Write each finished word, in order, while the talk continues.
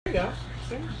we go.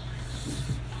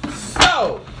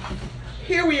 So,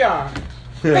 here we are.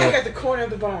 Back at the corner of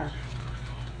the bar.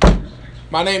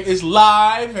 My name is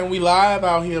Live, and we live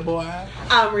out here, boy.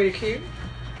 I'm Rita Q.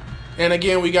 And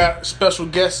again, we got special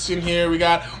guests in here. We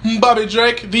got Bobby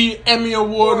Drake, the Emmy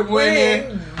Award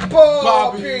winning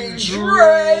Bobby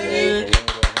Drake.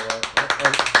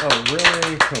 Oh,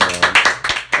 really? Come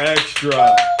on.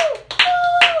 Extra.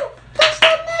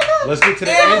 Let's get to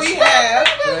the And end. we have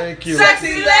Thank you.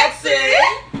 Sexy Lexi.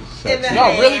 In the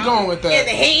Y'all ham. really going with that? In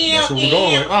the ham. That's what we're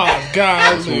going with. Oh,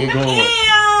 God. That's what we're going with.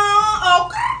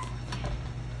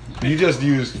 Okay. You just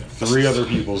used 3 other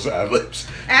people's ad-libs.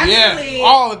 Actually, Yeah,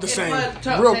 all at the it same. was Real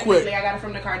technically, quick. I got it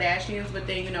from the Kardashians, but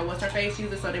then, you know, what's her face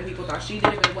used it, so then people thought she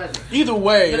did it, but it wasn't. Either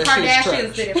way, The that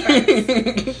Kardashians shit's did trash.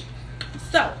 it first.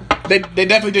 So, They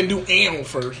definitely didn't do Am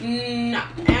first. no.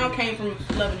 Al came from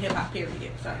loving hip-hop,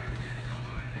 period.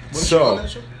 So,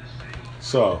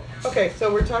 So, Okay,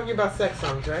 so we're talking about sex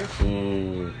songs, right?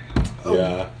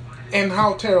 yeah, And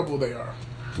how terrible they are.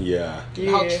 yeah,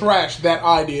 How trash that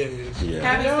idea is. yeah.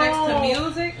 having sex to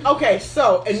music? Okay,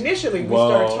 so initially we Well-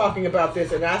 started talking about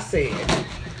this, and I said,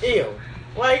 "Ew."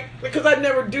 Like, because I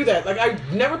never do that. Like, I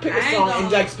never pick I a ain't song gonna-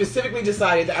 and like specifically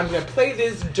decided that I'm going to play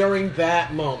this during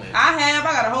that moment. I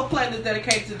got a whole playlist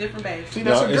dedicated to different bands. See,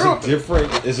 that's Now, a is girl it thing.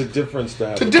 different? Is it different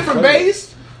style? To different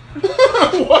bass?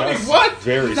 What? That's What?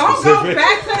 very Don't specific. go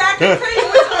back to that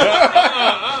continuous.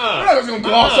 We're not just gonna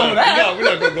gloss over that. We're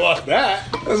not gonna gloss that.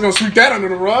 I was gonna sweep that under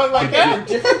the rug like that.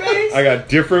 Different bass? I got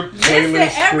different Listen,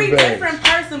 playlists every for bands. different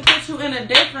person puts you in a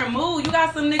different mood. You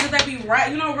got some niggas that be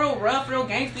right, you know, real rough, real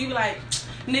gangster. You be like,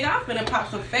 nigga, I'm finna pop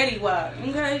some Fetty Wap.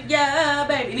 Okay, yeah,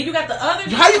 baby. And then you got the other.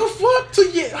 How you fuck to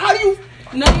you? How you?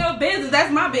 None of your business. That's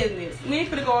my business. We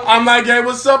ain't finna go. I'm like, hey,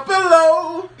 what's up,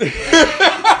 hello?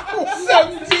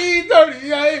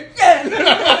 1738. Then you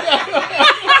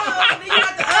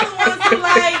got the other ones who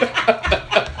like,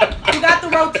 you got the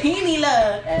Rotini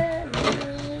love.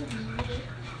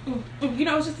 You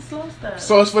know, it's just the slow stuff.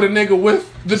 So it's for the nigga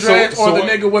with the dreads So or the what-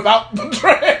 nigga without the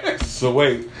dreads? So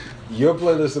wait, your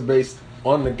playlists are based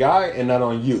on the guy and not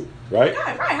on you, right?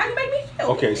 Right, right. How you make me feel?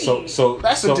 Okay, so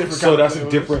That's a different so kind of that's a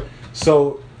playlist. different.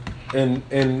 So in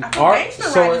I feel our gangster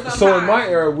so writing so in my sometimes.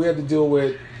 era we had to deal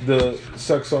with the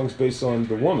sex songs based on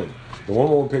the woman. The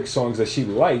woman would pick songs that she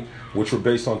liked, which were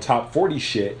based on top 40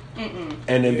 shit, and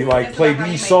then be like, It's play about how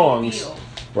you these make me songs, feel.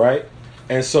 right?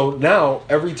 And so now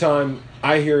every time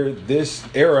I hear this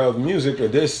era of music or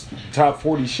this top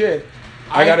 40 shit,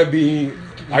 I gotta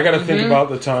think about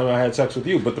the time I had sex with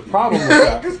you. But the problem with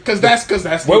that, Because that's the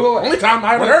Wait. only time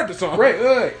I ever heard the song.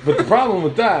 right. But the problem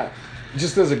with that,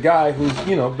 just as a guy who's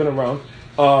been around,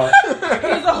 As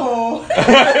a whole.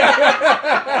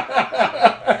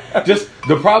 just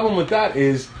the problem with that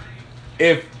is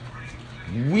if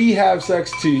we have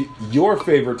sex to your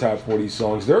favorite top 40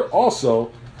 songs, they're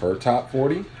also her top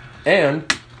 40 and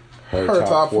her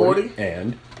top 40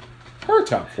 and her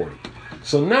top 40.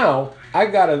 So now I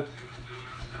gotta,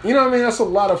 you know what I mean? That's a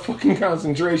lot of fucking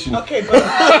concentration. Okay, but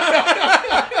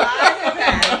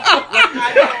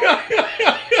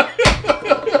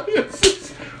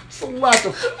It's a lot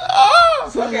of,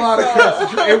 it's a lot of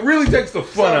concentration. It really takes the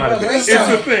fun out of it. It's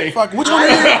the thing. Fuck, which one are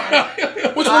you?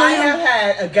 Which one I are you? have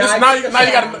had a guy. Now pick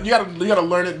a you song. gotta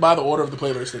learn it by the order of the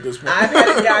playlist at this point. I've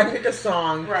had a guy pick a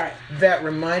song Right. that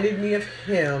reminded me of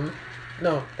him.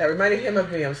 No, that reminded him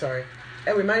of me. I'm sorry.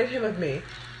 That reminded him of me,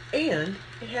 and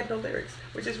it had no lyrics,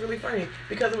 which is really funny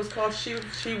because it was called "She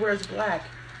Wears Black"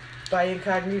 by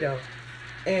Incognito,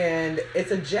 and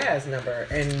it's a jazz number.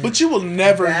 And But you will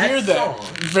never that hear that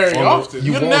song. very Oh, often.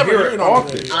 you You'll won't never hear hear it it on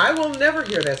often. the radio. I will never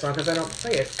hear that song because I don't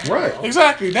play it. Right.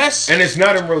 Exactly. That's And it's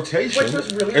not in rotation. Which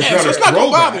was really it's yeah, not so a it's not gonna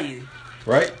throwback, bother you.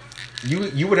 right?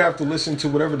 You would have to listen to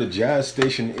whatever the jazz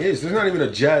station is. There's not even a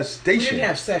jazz We station. didn't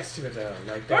have sex to it though.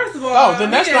 Like that. First of all, Oh,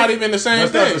 then that's yeah, not even the same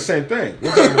That's not thing. the same thing.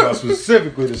 We're talking about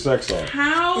specifically the sex song.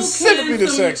 How Specifically can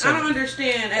the sex I song. don't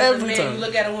understand. As Every a man, time. you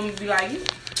look at a woman and be like,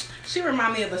 she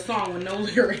remind me of a song with no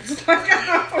lyrics. Like,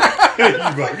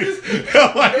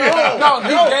 No, he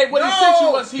gave what he sent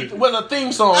you was a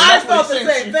theme song. I That's what felt he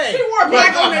the sent same you. thing. she wore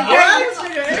black on the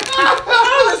day.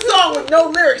 How does a song with no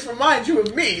lyrics remind you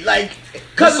of me? Like,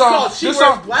 because it's called "She This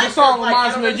Wears song, Black." this song like,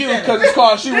 reminds I me don't of you understand because it. it's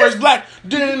called "She Wears Black."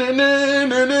 This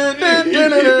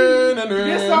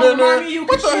song remind me of you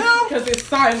What the hell? because it's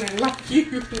silent like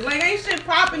you. Like, ain't shit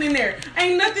popping in there.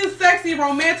 Ain't nothing sexy,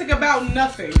 romantic about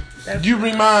nothing. You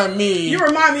remind me You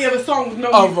remind me of a song with no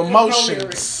of with no lyrics.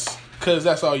 emotions because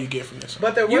that's all you get from this.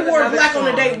 But there was You wore another black on the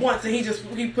song. date once, and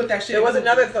he put that shit. There was in.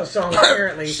 another song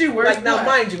apparently. She wears like now, black.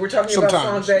 mind you, we're talking about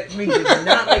Sometimes. songs that we did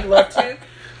not make love to.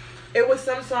 It was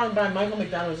some song by Michael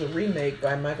McDonald. It was a remake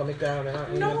by Michael McDonald. And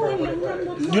I don't remember what it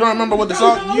was. You don't remember what the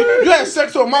song? You had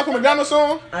sex to a Michael McDonald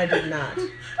song? I did not.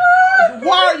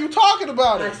 Why are you talking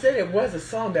about I it? said it was a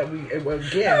song that we did not.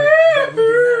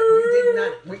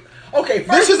 Okay,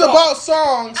 first This is of all, about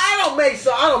songs. I don't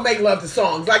make love to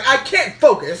songs. Like I can't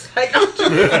focus. Like I'm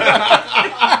just,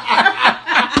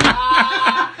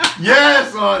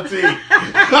 Yes, Auntie.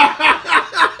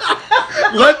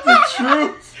 Let the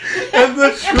truth and the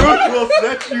truth will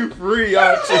set you free,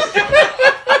 Auntie.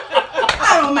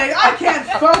 I can't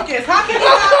focus. How can you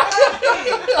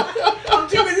not? I'm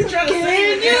too busy trying to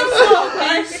sing.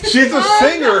 She's a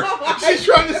singer. She's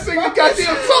trying to sing the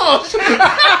goddamn song.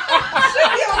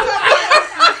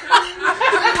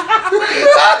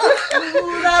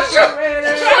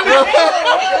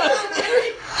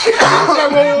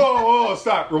 Whoa,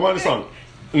 stop. Rewind the song.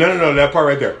 No, that part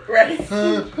right there. Right.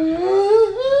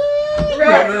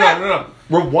 No.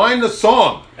 Rewind the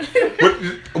song.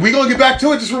 We gonna get back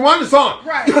to it. Just rewind the song.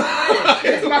 Right.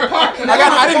 It's my part.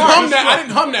 I didn't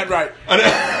hum that right.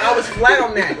 I was flat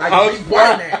on that. Like I was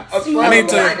flat. that. I was I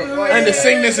need to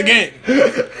sing this again.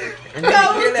 And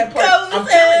then you hear that part. I'm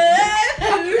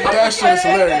telling you. That shit is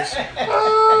hilarious. There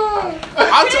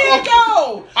you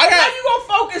go. I got- How you gonna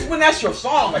focus when that's your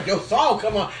song? Like your song,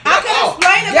 come on. I Like, can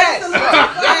explain it. Yes.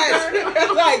 Yes.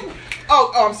 Yes. Like,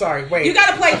 oh, I'm sorry. Wait. You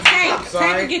gotta play Tank. Sorry.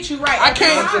 Tank will get you right. I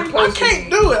can't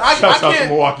do it. I Shouts out to can't.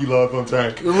 Milwaukee Love on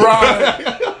Tank. Right.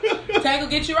 Tank will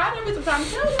get you right every time.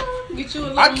 Get you a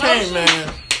little I can't, motion.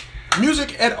 man.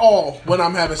 Music at all when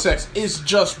I'm having sex is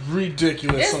just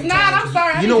ridiculous. It's sometimes. not. I'm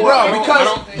sorry. You know what? Bro, because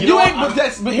you ain't.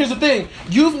 But here's the thing: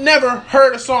 you've never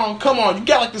heard a song. Come on, you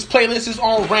got like this playlist is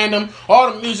on random.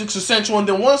 All the music's essential, and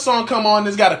then one song come on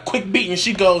that's got a quick beat, and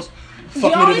she goes, "Fuck The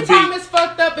me to only the time beat." it's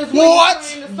fucked up is when What?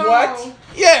 you're playing the song. What?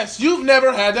 Yes, you've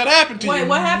never had that happen to Wait, you.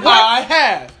 what happened? I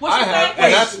have. What you I have, say?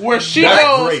 and that's Where she that's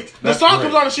goes, great. the That's song great.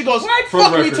 comes on and she goes, For the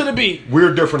 "Fuck me record, to the beat."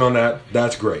 We're different on that.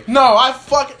 That's great. No, I'm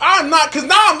not, because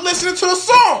now I'm listening to the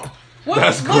song.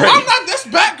 That's great. I'm not this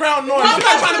background noise. I'm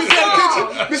not trying to be paying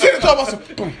attention. Be sitting talking about some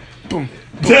boom, boom,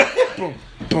 boom,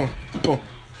 boom, boom, boom,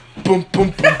 boom, boom,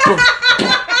 boom,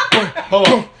 Hold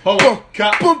on. boom,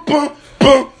 boom,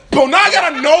 boom, boom. Now I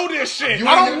gotta know this shit. I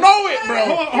don't know it, bro.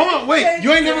 Hold on. Wait.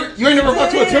 You ain't never gone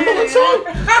to a Timberland song?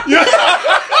 Yeah.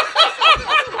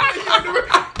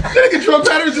 That nigga drum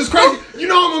patterns is crazy. You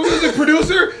know I'm a music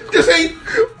producer. This ain't.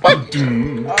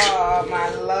 Oh my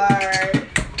lord.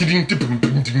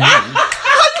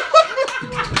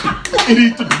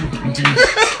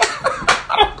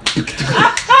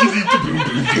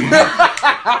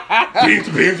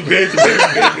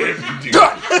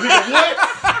 Nigga, what?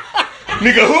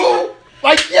 Nigga, who?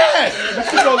 Like, yes.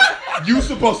 You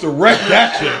supposed to wreck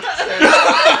that shit.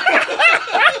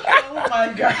 Oh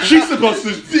my god. She's supposed to,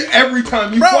 every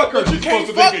time you Bro, fuck her, but you she's can't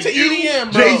supposed to fuck think to of you,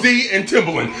 EDM, bro. Jay-Z, and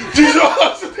Timbaland. She's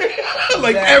supposed to,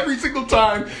 like, every single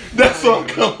time that song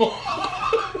come on.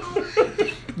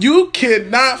 You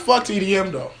cannot fuck to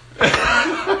EDM though.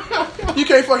 You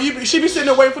can't fuck. She be sitting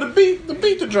there waiting for the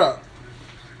beat to drop.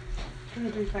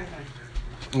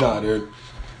 Nah, dude.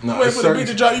 Nah, Waiting it's for the certain, beat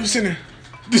to drop. You be sitting there.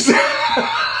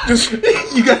 just,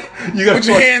 you got With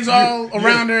your hands all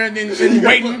around her and then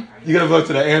waiting. You gotta vote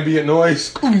to the ambient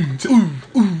noise.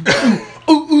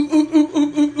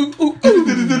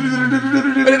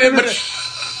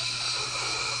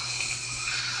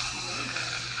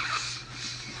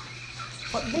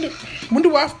 When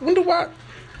do I?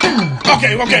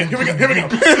 Okay, here we go.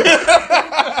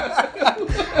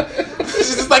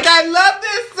 She's just like, I love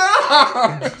this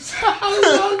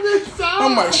song.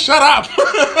 I'm like, shut up.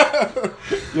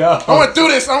 Yeah. I want to do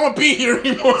this. I don't want to be here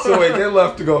anymore. So wait, they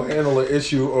left to go handle an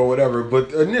issue or whatever.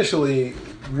 But initially,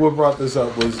 what brought this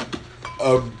up was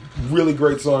a really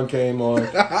great song came on.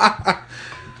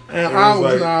 And I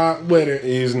was not with it.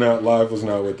 He's not live. Was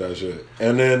not with that shit.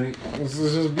 And then this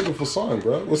is just a beautiful song,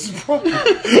 bro. What's the problem?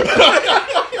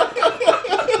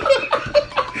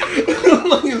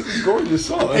 Like, it's a gorgeous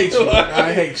song.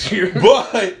 I hate you.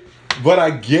 But I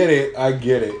get it.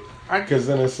 Because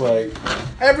then it's like,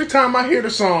 Every time I hear the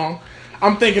song,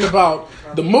 I'm thinking about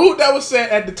the mood that was set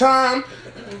at the time,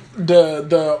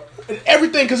 the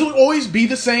everything, because it would always be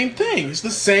the same thing. It's the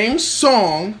same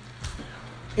song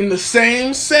in the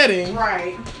same setting.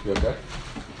 Right. you okay?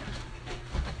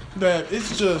 That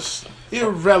it's just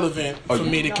irrelevant for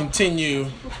me to continue.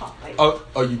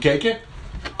 Are you caking?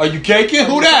 Are you caking?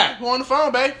 Who that? Who on the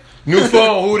phone, babe? New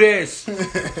phone. Who this?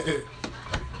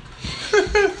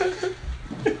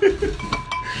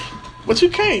 But you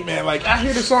can't, man. Like, I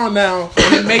hear the song now,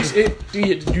 and it makes it.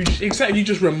 You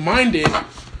just reminded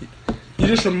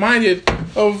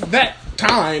of that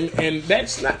time, and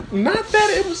that's not that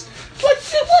it was like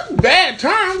it wasn't bad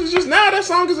times. It's just now that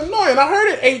song is annoying. I heard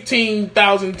it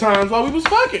 18,000 times while we was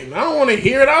fucking. I don't want to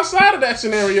hear it outside of that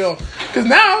scenario because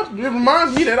now it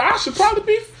reminds me that I should probably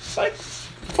be like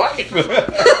fucking.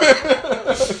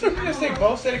 Did you just take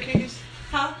both set of keys?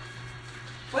 Huh?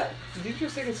 What? Did you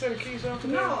just take a set of keys off?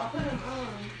 No, I put them on.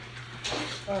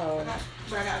 Oh.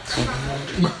 I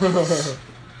got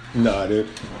Nah, dude.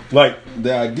 Like,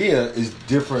 the idea is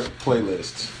different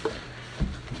playlists.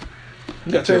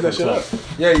 You gotta change that shit up.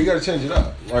 Yeah, you gotta change it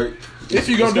up. Like, If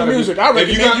you're gonna do gotta music, be- I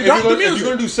recommend you don't do If music. you're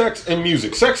gonna do sex and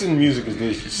music is the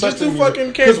issue. Sex do and music. fucking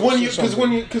Because cables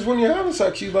or when you're having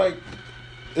sex, you like,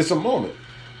 it's a moment.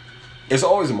 It's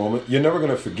always a moment. You're never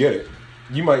gonna forget it.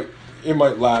 It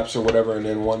might lapse or whatever, and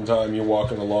then one time you're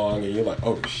walking along and you're like,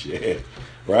 oh shit,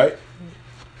 right?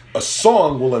 A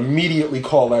song will immediately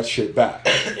call that shit back.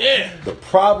 Yeah. The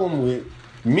problem with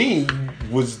me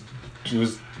was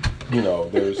you know,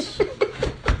 there's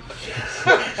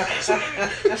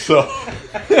so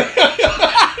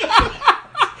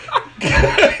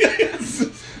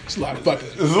It's a lot of fucking.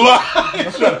 there's a lot.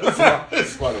 It's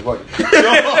a lot of fucking.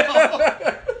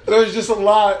 There's just a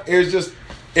lot. It's just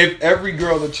if every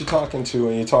girl that you're talking to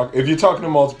and if you're talking to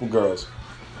multiple girls.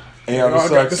 And They all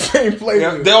got the same playlist.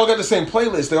 Yeah, they all got the same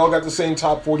playlist. They all got the same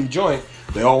top 40 joint.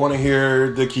 They all want to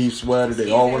hear the Keith Sweater.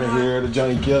 They all want to hear the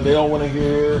Johnny Gill. They all want to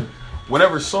hear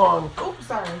whatever song. Oops,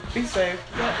 sorry. Be safe.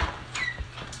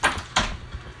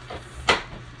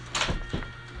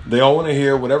 They all want to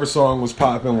hear whatever song was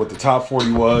popping, what the top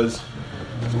 40 was.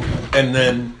 And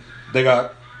then they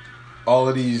got all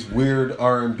of these weird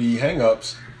R&B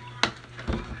hang-ups.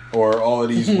 Or all of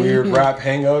these weird rap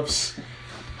hang-ups.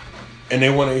 And they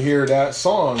want to hear that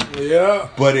song. Yeah.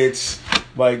 But it's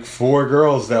like 4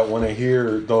 girls that want to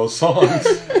hear those songs.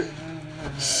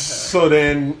 So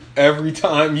then every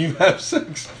time you have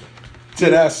sex to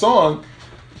that song,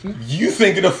 you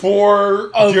thinking of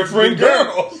 4 different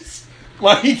girls.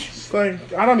 Like, It's like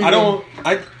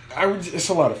it's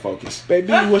a lot of focus. Baby,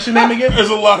 what's your name again? There's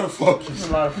a lot of focus. It's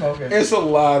a lot of focus. It's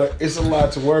a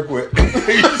lot to work with.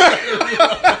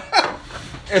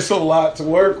 It's a lot to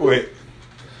work with.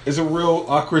 It's a real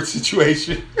awkward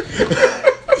situation.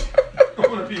 I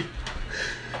want to be.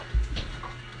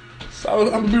 So I'm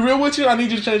gonna be real with you. I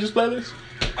need you to change this playlist.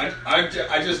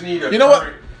 I just need a. You know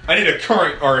what? I need a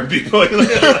current R&B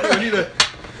playlist.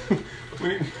 we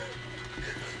need.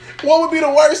 What would be the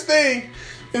worst thing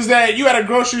is that you at a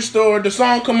grocery store, the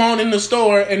song come on in the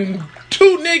store, and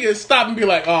 2 niggas stop and be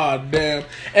like, "Oh damn,"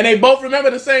 and they both remember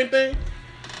the same thing.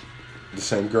 The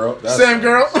same girl. Same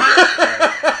girl.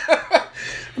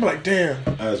 I'm like, damn.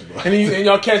 That's And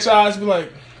y'all catch eyes, be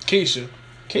like, Keisha.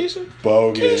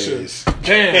 bogus. Keisha.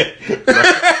 Damn.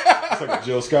 It's like a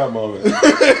Jill Scott moment.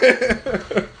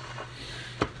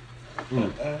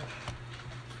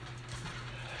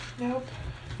 Nope.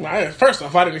 First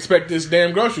off, I didn't expect this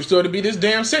damn grocery store to be this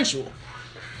damn sensual.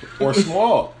 Or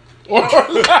small. Well,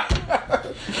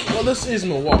 this is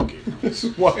Milwaukee. This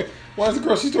is why is the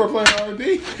grocery store playing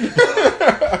R&B?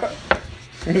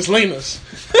 It's Lena's.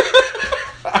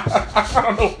 I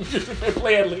don't know if they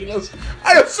play at Lena's.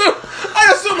 I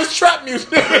assume it's trap music.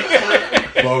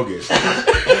 Bogus.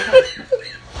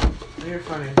 You're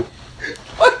funny.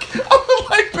 I'm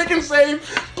like Pick and Save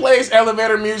plays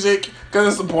elevator music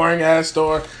because it's a boring ass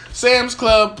store. Sam's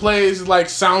Club plays like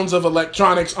sounds of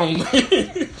electronics only.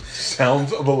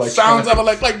 Sounds of electronics. Sounds of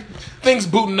like things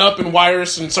booting up and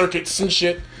wires and circuits and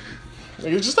shit.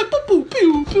 Like, it's just like boop boop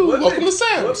pew pew. Welcome to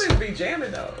Sam's. Woodman's be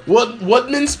jamming though.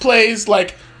 Woodman's plays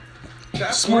like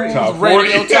smooth Top 40.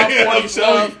 radio, top 40 I'm telling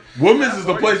stuff. you, Women's is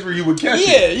the place where you would catch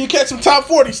Yeah, it. you catch some top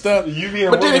 40 stuff. You be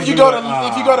in But then Women's if you and go to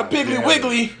you're like, Piggly damn.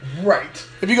 Wiggly, Right.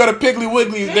 if you go to Piggly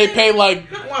Wiggly, they pay like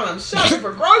While I'm shopping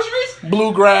for groceries.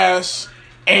 bluegrass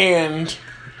and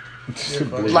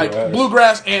Bluegrass.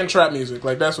 bluegrass and trap music.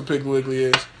 Like that's what Piggly Wiggly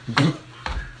is. Okay.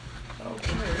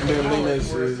 And then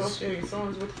Lena's We're is associating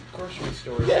songs with grocery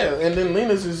stores. yeah, and then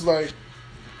Lena's is like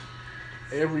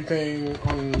everything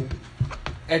on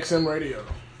XM radio.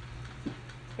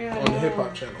 Yeah, On the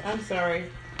hip-hop channel. I'm sorry.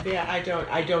 Yeah, I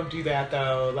don't do that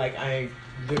though. Like I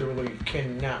literally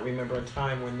cannot remember a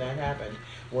time when that happened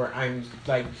where I'm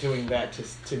like doing that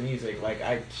to music. Like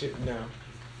I should no.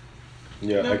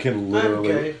 Yeah, No, I can I'm literally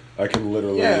good.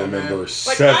 Yeah, remember man.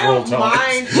 several I don't times.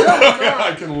 mind.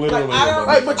 I can literally Like, I don't,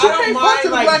 remember. Like, but you I don't can't fuck mind, to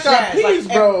the like, Black Eyed jazz. Peas,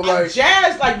 bro. Like, Like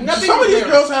jazz, like nothing. some of with these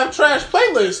lyrics. girls have trash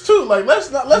playlists too. Like let's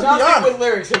be Nothing honest. with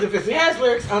lyrics. If it has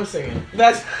lyrics, I'm singing.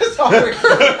 That's all.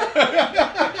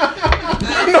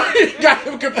 You got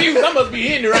them confused. I must be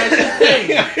ignorant.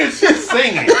 It's just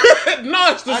singing.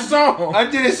 No, it's the song. I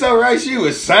did it so right. She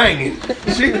was singing.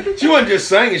 She wasn't just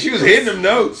singing. She was hitting them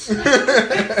notes.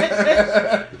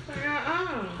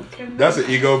 That's an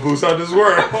ego boost out this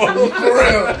world. For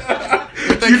real.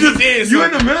 You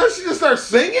in the middle, she just starts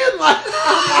singing?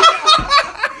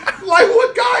 Like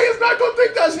what guy is not gonna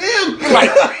think that's him? Like,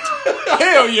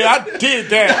 hell yeah, I did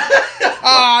that.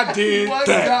 I did What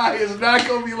that. guy is not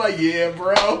gonna be like, yeah,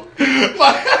 bro?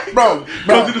 Like, Bro.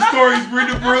 go to the stories, bring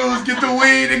the brews, get the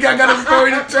weed, and I got a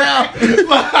story to tell.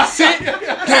 Like, Sit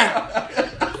down.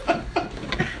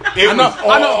 it was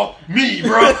all me,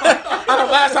 bro. I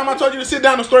know last time I told you to sit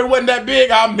down, the story wasn't that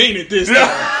big. I mean it this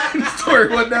time. The story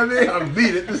wasn't that big. I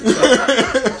beat it this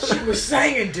time. She was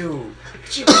singing, dude.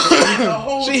 She was singing the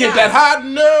whole She time. hit that high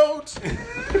note.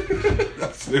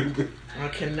 That's stupid. I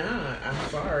cannot. I'm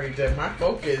sorry. That my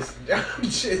focus,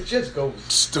 it just goes.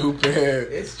 Stupid.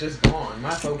 It's just gone.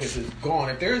 My focus is gone.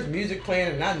 If there's music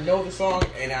playing and I know the song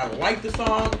and I like the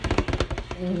song,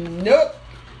 nope.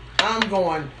 I'm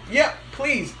going, yep,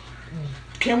 please.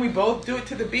 Can we both do it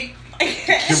to the beat?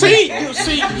 See, you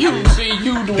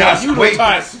the That's one. You wait, the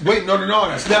type. wait, no,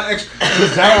 that's not extra.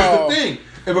 Because that was the thing.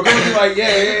 If we're gonna be like,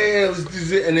 yeah, let's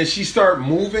do it, and then she start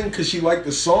moving because she liked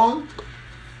the song,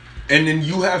 and then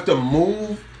you have to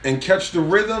move and catch the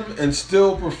rhythm and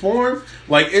still perform,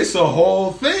 like it's a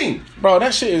whole thing. Bro,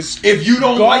 that shit is If you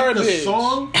don't like the garbage.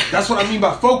 song, that's what I mean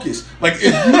by focus. Like if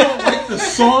you don't like the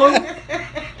song,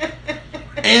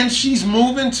 and she's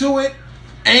moving to it,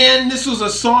 and this was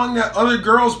a song that other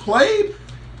girls played,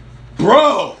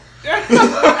 bro.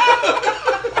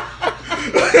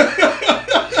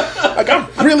 Like, I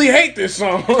really hate this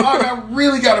song. I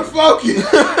really gotta focus.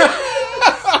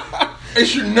 It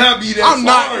should not be that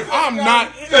I'm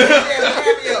not.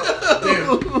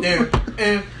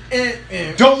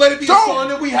 Don't let it be a Don't. song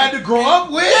that we had to grow up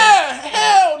with. Yeah,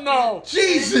 hell no.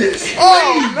 Jesus.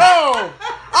 Oh no.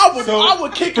 I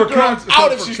would kick for a girl con- out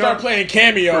so if for she con- started playing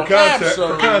Cameo. For context,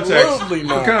 Absolutely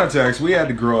not. for context, we had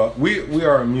to grow up. We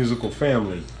are a musical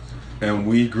family, and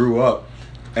we grew up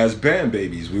as band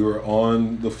babies. We were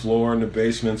on the floor in the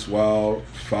basements while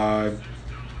 5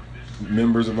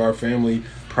 members of our family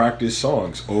practiced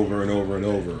songs over and over and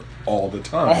over all the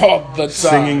time. All the time.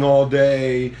 Singing all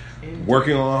day,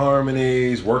 working on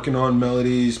harmonies, working on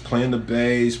melodies, playing the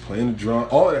bass, playing the drum,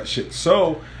 all of that shit.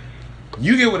 So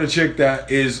you get with a chick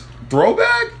that is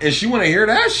throwback and she want to hear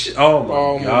that shit.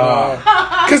 Oh my god!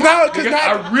 Because now,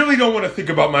 I really don't want to think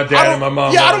about my dad and my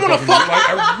mom. Yeah, I don't want to fuck. Like,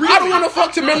 I don't want to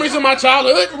fuck to memories of my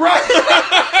childhood. Right.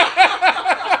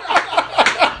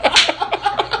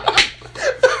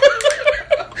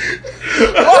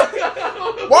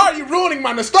 Why are you ruining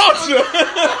my nostalgia?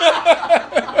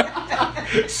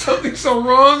 Something's so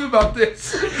wrong about this.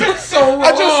 So wrong.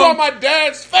 I just saw my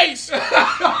dad's face.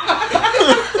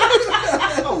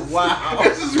 Oh, wow.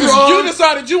 This is Because wrong. you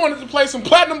decided you wanted to play some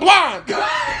Platinum Blonde.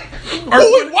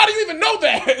 Why do you even know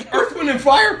that? Earth, Wind, and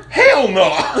Fire? Hell no.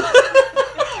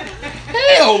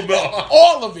 Hell no.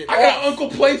 All of it. I got Uncle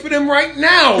play for them right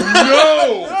now.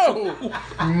 No.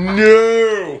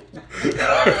 No.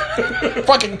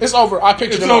 Fucking, it's over. I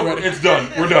pictured It's it over. already. It's done.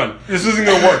 We're done. This isn't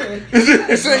gonna work.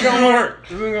 This ain't gonna work.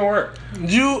 This isn't gonna work.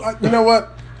 You know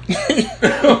what?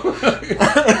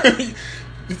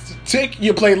 Take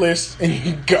your playlist and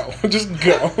you go. Just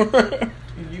go.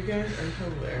 You guys are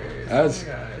hilarious. That's- oh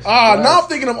my gosh. Now I'm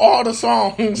thinking of all the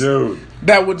songs Dude.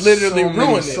 that would literally So many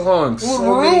ruin it. songs. It would So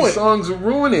ruin many it. songs would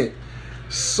ruin it.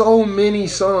 So many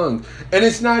songs. And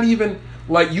it's not even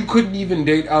like you couldn't even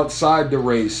date outside the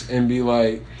race and be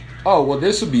like, oh, well,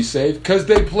 this would be safe because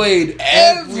they played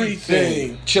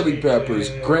everything. Chili Peppers,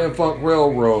 Grand Funk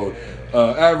Railroad,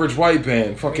 Average White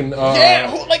Band, fucking Yeah,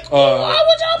 why would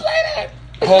y'all play that?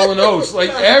 Hall and Oates, like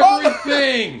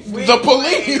everything. The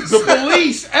Police. The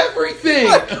Police, everything.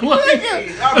 Like,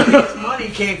 Our biggest money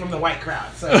came from the white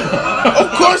crowd. So.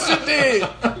 Of course it did.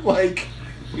 like,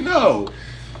 no,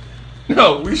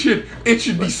 it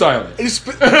should be silent. It's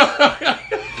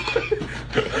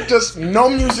just no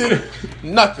music,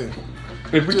 nothing.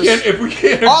 If we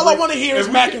can't, All I agree- want to hear if is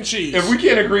we mac can't- and cheese. If we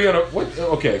can't agree on what?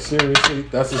 Okay, seriously,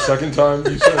 that's the second time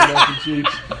you said mac and cheese.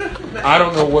 I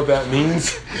don't know what that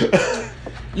means.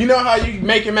 You know how you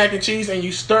make your mac and cheese and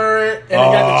you stir it and it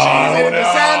got the cheese in it,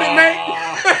 the sound it make?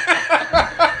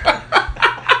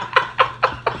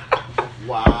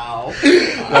 Wow.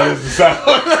 That is the sound.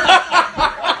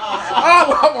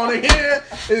 All I want to hear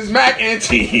is mac and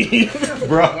cheese.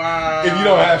 Bro, if you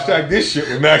don't hashtag this shit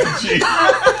with mac and cheese,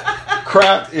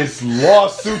 Kraft is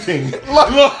lawsuiting.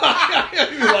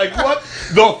 You're like, what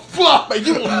the fuck? But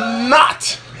you will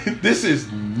not. This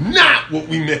is not what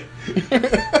we meant. You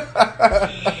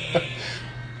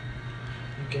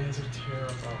guys are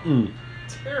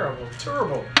terrible.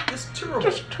 Terrible. Just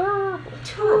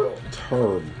terrible.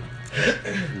 Terrible.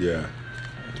 Yeah.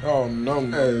 Oh no.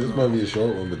 Hey, this might be a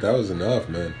short one, but that was enough,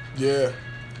 man. Yeah.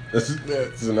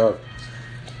 That's enough.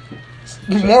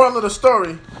 Moral of the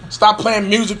story: stop playing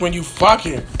music when you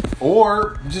fucking.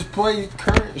 Or just play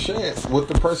current shit with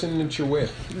the person that you're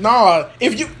with. Nah,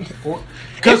 if you want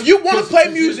to play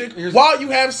music while you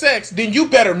have sex, then you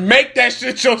better make that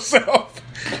shit yourself.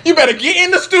 You better get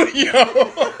in the studio.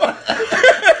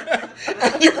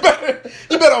 And you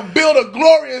better build a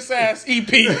glorious ass EP.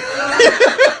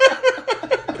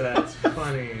 That's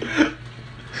funny.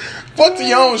 Fuck to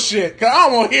your own shit, cause I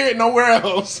don't want to hear it nowhere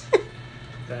else.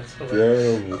 That's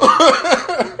hilarious.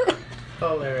 Damn.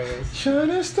 Hilarious.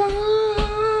 Shining star.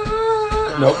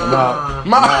 Nope,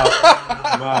 I'm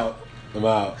out. I'm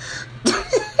out.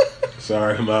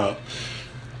 Sorry, I'm out.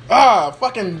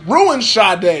 Fucking ruined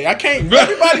Sade. I can't.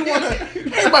 Everybody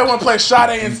wanna play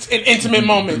Sade in intimate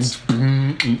moments.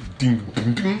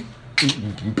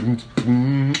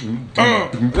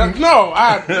 No.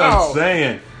 I'm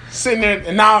saying. Sitting there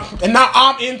and now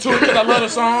I'm into it because I love the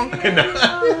song.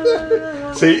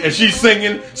 See, and she's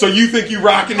singing, so you think you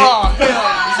rocking it? Oh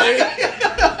hell, see?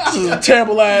 This is a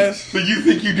terrible ass. So you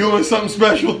think you doing something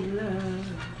special?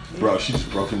 Bro, she just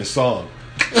broke into song.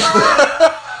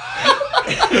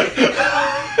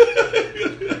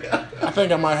 I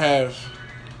think I might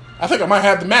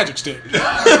have the magic stick.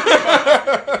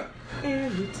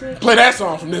 Play that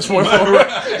song from this point forward.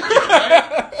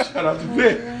 Shout out to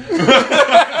Vic.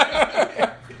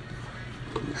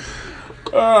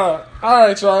 All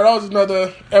right, y'all. That was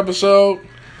another episode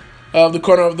of The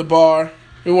Corner of the Bar.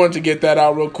 We wanted to get that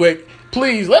out real quick.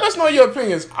 Please, let us know your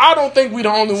opinions. I don't think we the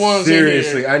only ones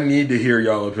Seriously, in here. I need to hear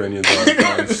y'all opinions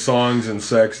on songs and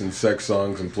sex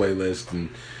songs and playlists and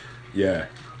yeah.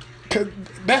 'Cause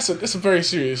it's a very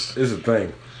serious. It's a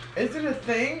thing. Is it a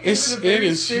thing? It Is it a very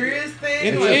is. serious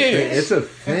thing? It Like, is. It's a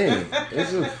thing.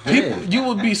 It's a People, thing. you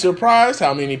would be surprised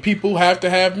how many people have to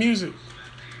have music.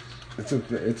 It's a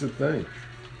thing.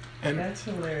 And That's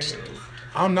hilarious.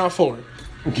 I'm not for it.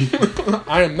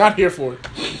 I am not here for it.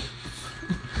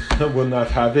 I will not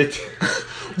have it.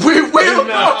 We will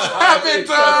not have it.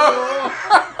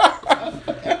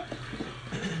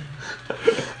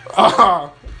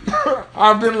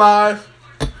 I've been live.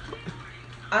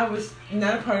 I was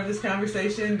not a part of this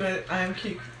conversation, but I'm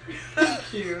cute. I'm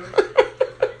cute.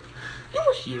 You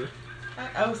were here.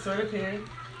 I was sort of here.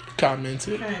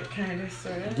 Commented. Kind of,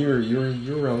 sort of. You're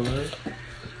relevant.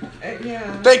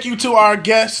 Yeah. Thank you to our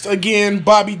guest again,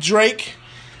 Bobby Drake.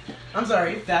 I'm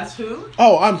sorry, that's who?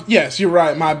 Oh, yes, you're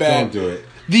right. My bad. Don't do it.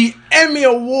 The Emmy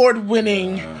Award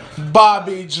winning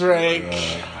Bobby Drake.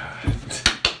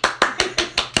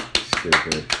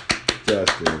 Stupid.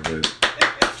 Just stupid.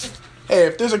 Hey,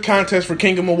 if there's a contest for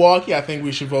King of Milwaukee, I think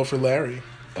we should vote for Larry.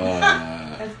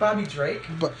 That's Bobby Drake.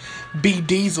 But B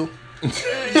Diesel.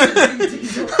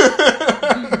 Diesel.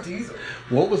 Diesel.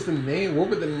 What was the name? What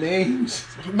were the names?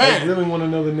 Man. I really want to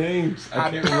know the names. I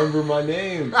can't remember my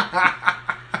name.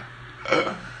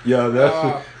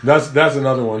 Yeah, that's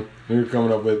another one. We're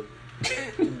coming up with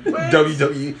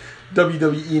WWE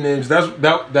names.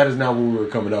 That is not what we were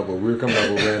coming up with. We were coming up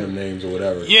with random names or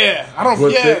whatever. Yeah, I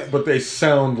don't. But they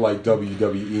sound like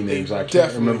WWE names. I can't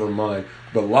definitely remember mine.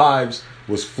 But Lives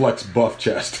was Flex Buff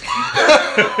Chest.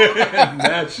 And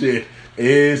that shit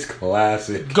is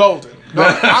classic. Golden. No,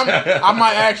 I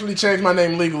might actually change my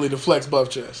name legally to Flex Buff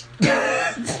Chest.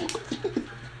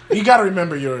 You gotta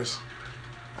remember yours.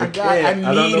 I need don't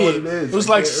know what it. it is. It was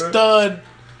like stud.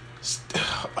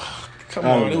 Come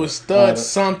on, it was stud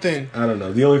something. I don't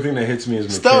know. The only thing that hits me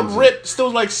is Stud McKenzie. rip.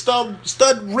 Still like stud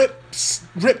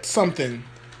ripped something.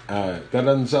 That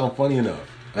doesn't sound funny enough.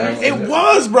 It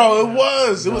was, bro. It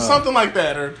was. It was something like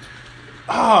that. Or,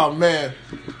 oh man,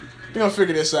 we gonna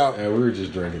figure this out. Yeah, we were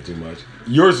just drinking too much.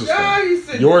 Yours was Yeah, you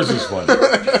fun. said- Yours was fun.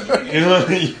 You know?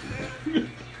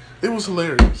 It was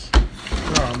hilarious.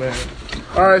 Oh man.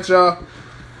 All right, y'all.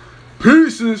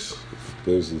 Pieces.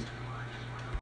 Deuces.